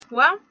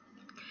Well,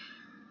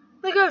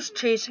 the ghost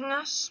chasing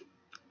us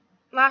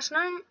last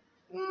night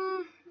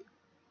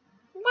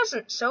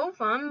wasn't so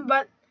fun,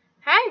 but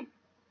hey,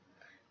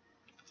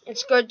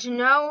 it's good to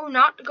know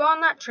not to go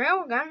on that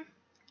trail again.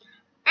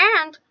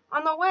 And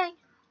on the way,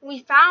 we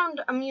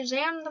found a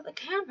museum that the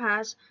camp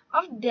has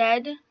of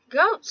dead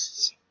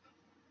ghosts.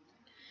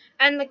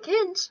 And the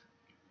kids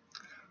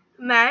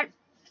met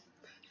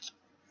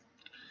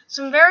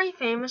some very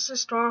famous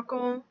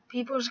historical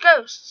people's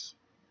ghosts.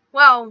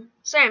 Well,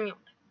 Samuel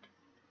did.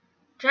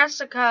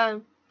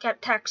 Jessica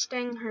kept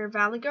texting her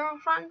Valley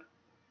girlfriend.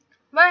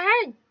 But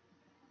hey,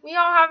 we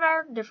all have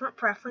our different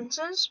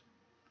preferences.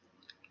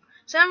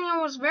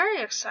 Samuel was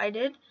very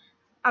excited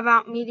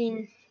about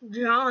meeting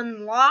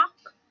John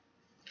Locke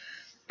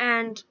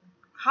and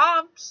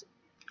Hobbes,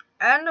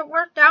 and it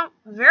worked out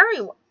very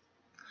well.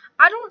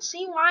 I don't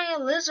see why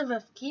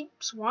Elizabeth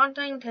keeps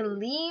wanting to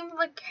leave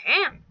the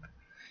camp.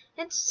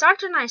 It's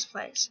such a nice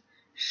place.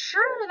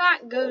 Sure,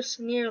 that ghost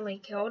nearly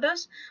killed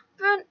us,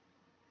 but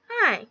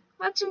hey,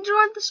 let's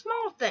enjoy the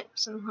small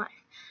things in life.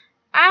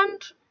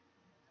 And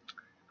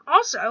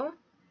also,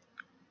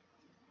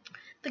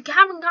 the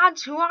Cabin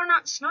Gods Who Are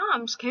Not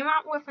Snobs came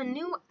out with a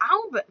new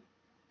album.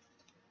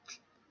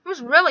 It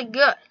was really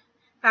good.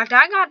 In fact,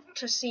 I got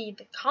to see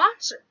the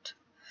concert.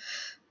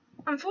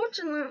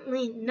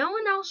 Unfortunately, no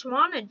one else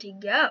wanted to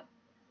go.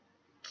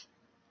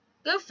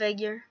 Go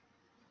figure.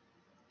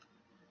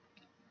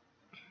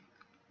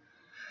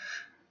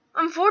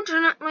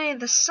 Unfortunately,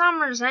 the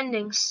summer's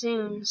ending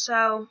soon,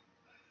 so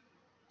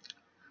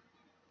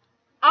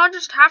I'll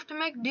just have to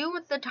make do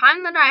with the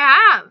time that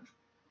I have.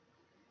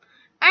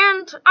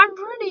 And I'm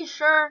pretty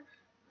sure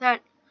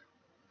that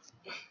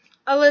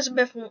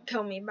Elizabeth won't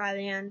kill me by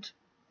the end.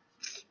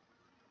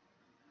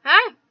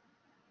 Hey,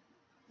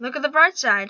 look at the bright side.